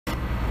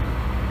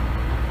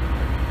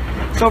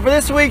So for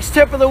this week's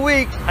tip of the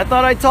week, I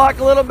thought I'd talk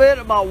a little bit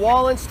about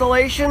wall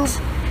installations,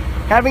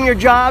 having your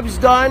jobs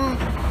done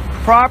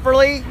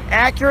properly,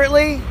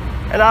 accurately,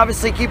 and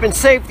obviously keeping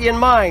safety in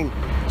mind.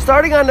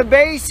 Starting on the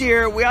base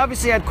here, we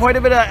obviously had quite a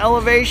bit of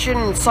elevation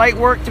and site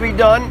work to be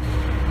done.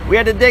 We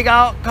had to dig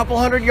out a couple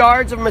 100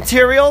 yards of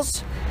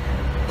materials.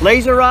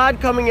 Laser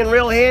rod coming in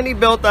real handy,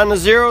 built on the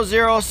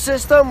 0-0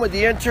 system with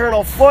the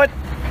internal foot.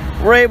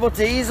 We're able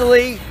to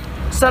easily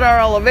set our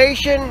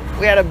elevation.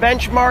 We had a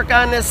benchmark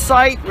on this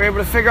site. We're able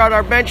to figure out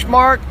our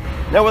benchmark.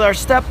 Now with our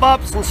step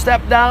ups and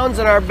step downs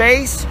in our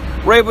base,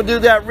 we're able to do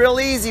that real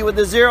easy with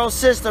the 0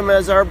 system,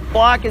 as our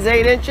block is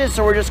 8 inches,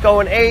 so we're just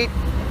going 8,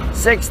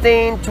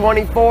 16,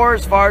 24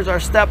 as far as our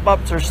step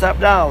ups or step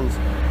downs.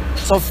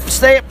 So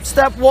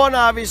step one,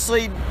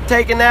 obviously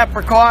taking that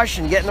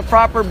precaution, getting the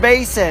proper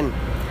base in.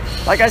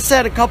 Like I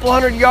said, a couple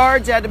 100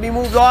 yards had to be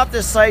moved off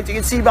this site. You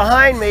can see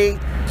behind me,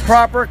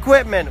 proper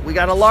equipment. We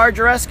got a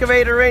larger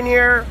excavator in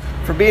here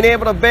for being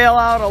able to bail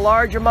out a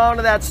large amount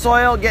of that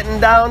soil, getting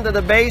down to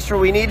the base where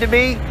we need to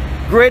be.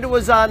 Grid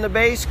was on the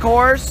base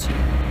course,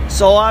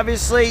 so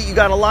obviously you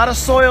got a lot of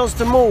soils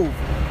to move.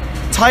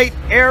 Tight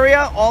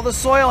area, all the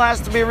soil has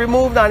to be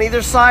removed on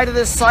either side of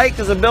this site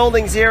because the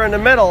building's here in the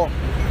middle.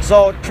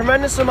 So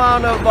tremendous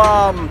amount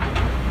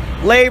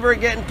of labor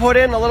getting put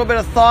in, a little bit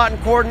of thought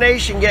and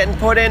coordination getting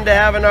put into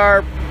having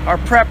our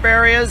prep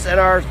areas and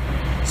our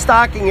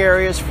stocking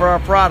areas for our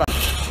product.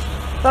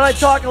 Thought I'd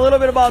talk a little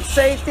bit about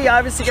safety.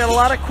 Obviously got a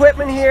lot of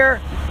equipment here,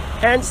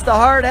 hence the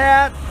hard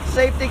hat,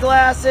 safety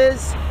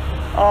glasses,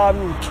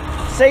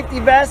 safety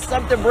vests,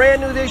 something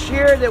brand new this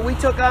year that we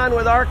took on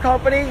with our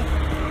company.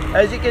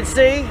 As you can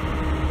see,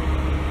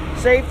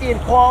 safety and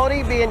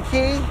quality being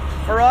key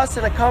for us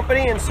in a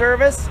company and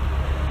service.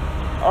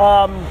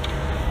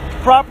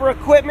 Proper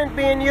equipment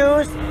being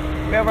used.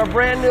 We have our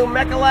brand new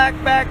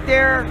Mechalak back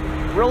there,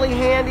 really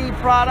handy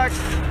product,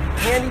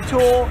 handy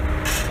tool.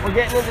 We're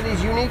getting into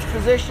these unique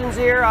positions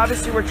here.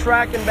 Obviously we're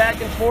tracking back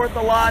and forth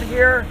a lot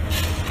here.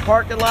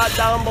 Parking lot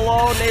down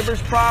below,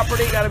 neighbor's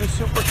property, got to be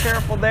super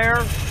careful there.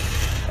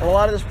 And a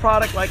lot of this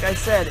product, like I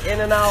said,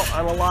 in and out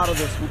on a lot of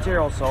this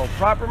material. So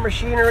proper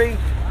machinery,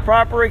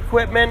 proper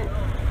equipment,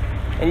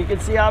 and you can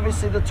see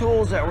obviously the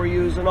tools that we're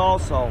using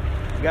also.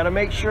 You got to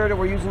make sure that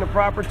we're using the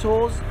proper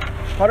tools.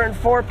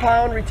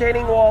 104-pound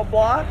retaining wall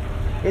block.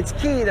 It's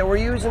key that we're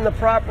using the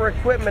proper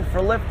equipment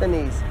for lifting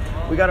these.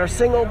 We got our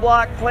single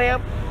block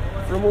clamp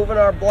for moving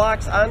our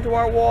blocks onto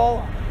our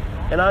wall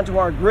and onto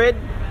our grid.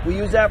 We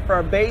use that for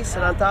our base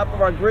and on top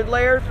of our grid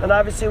layers. And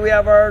obviously we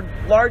have our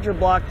larger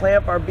block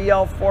clamp, our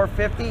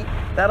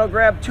BL450. That'll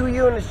grab 2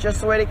 units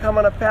just the way they come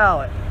on a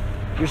pallet.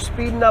 You're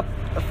speeding up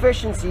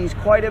efficiencies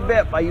quite a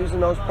bit by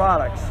using those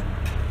products.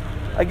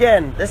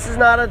 Again, this is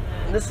not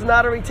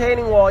a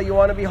retaining wall you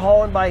want to be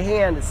hauling by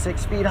hand. It's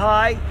 6 feet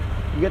high.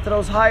 You get to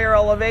those higher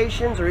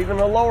elevations or even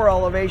the lower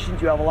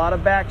elevations, you have a lot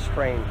of back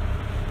strain.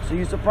 So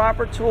use the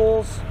proper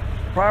tools,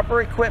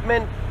 proper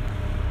equipment.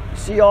 You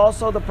see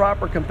also the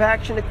proper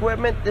compaction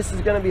equipment. This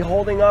is going to be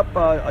holding up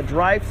a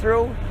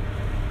drive-through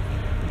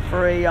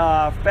for a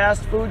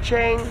fast food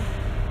chain.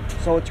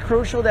 So it's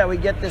crucial that we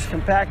get this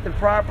compacted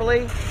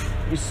properly.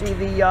 You see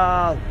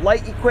the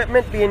light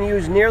equipment being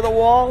used near the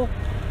wall.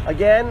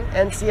 Again,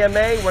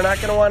 NCMA, we're not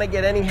going to want to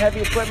get any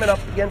heavy equipment up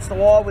against the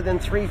wall within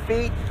 3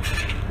 feet.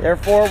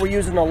 Therefore, we're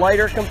using a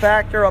lighter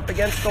compactor up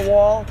against the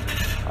wall,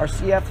 our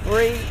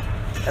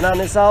CF3. And on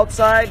this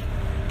outside,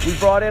 we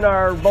brought in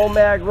our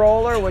Bomag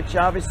roller, which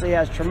obviously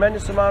has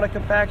tremendous amount of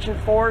compaction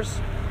force,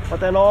 but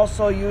then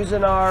also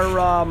using our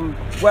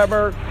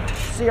Weber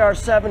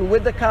CR7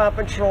 with the comp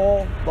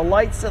control, the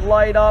lights that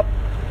light up.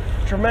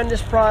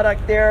 Tremendous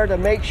product there to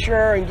make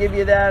sure and give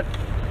you that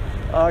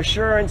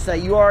assurance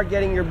that you are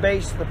getting your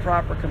base the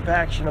proper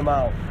compaction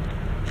amount.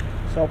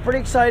 So pretty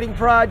exciting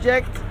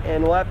project,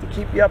 and we'll have to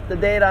keep you up to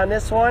date on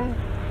this one.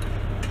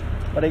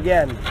 But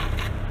again,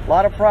 a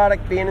lot of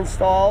product being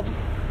installed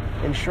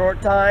in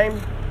short time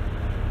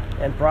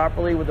and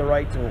properly with the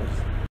right tools.